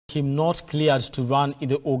him not cleared to run in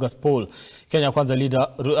the August poll. Kenya Kwanza leader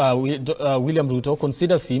William Ruto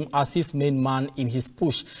considers him as his main man in his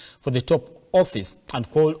push for the top office and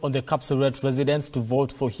called on the Kapseret residents to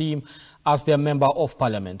vote for him as their member of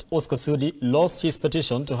parliament. Oscar Sudi lost his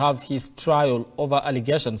petition to have his trial over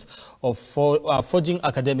allegations of forging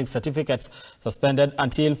academic certificates suspended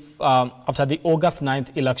until after the August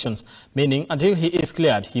 9th elections, meaning until he is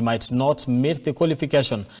cleared, he might not meet the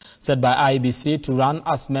qualification set by IEBC to run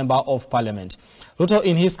as member of parliament. Ruto,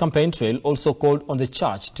 in his campaign trail, also called on the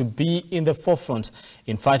church to be in the forefront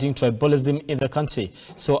in fighting tribalism in the country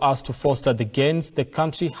so as to foster the gains the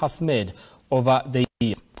country has made over the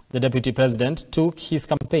years. The deputy president took his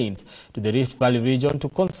campaigns to the Rift Valley region to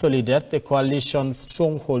consolidate the coalition's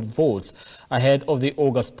stronghold votes ahead of the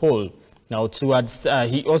August poll. Now,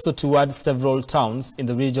 he also toured several towns in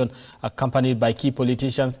the region, accompanied by key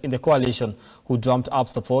politicians in the coalition who drummed up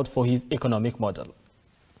support for his economic model.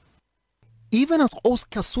 Even as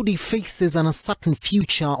Oscar Sudi faces an uncertain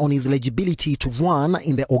future on his eligibility to run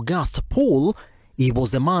in the August poll, he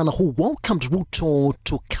was the man who welcomed Ruto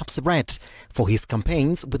to Kapseret for his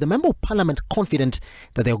campaigns, with the Member of Parliament confident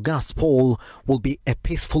that the August poll will be a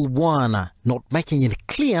peaceful one, not making it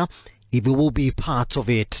clear if he will be part of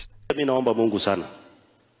it. Mimi naomba Mungu sana,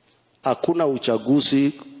 hakuna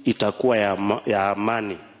uchaguzi itakuwa ya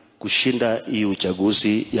amani kushinda hii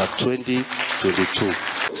uchaguzi ya 2022.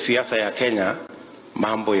 Siasa ya Kenya,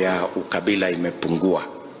 mambo ya ukabila imepungua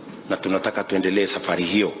na tunataka tuendelee safari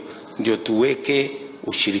hiyo, ndio tuweke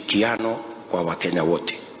ushirikiano kwa Wakenya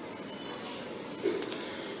wote.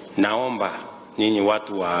 Naomba nyinyi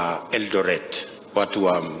watu wa Eldoret, watu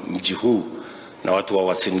wa mji huu na watu wa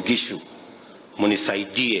Uasin Gishu,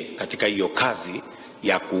 munisaidie katika hiyo kazi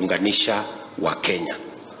ya kuunganisha Wakenya.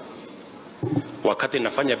 Wakati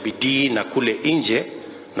nafanya bidii na kule nje,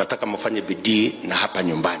 nataka mfanye bidii na hapa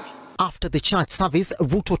nyumbani. After the church service,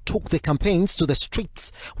 Ruto took the campaigns to the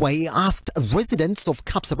streets where he asked residents of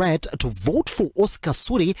Kapseret to vote for Oscar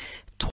Sudi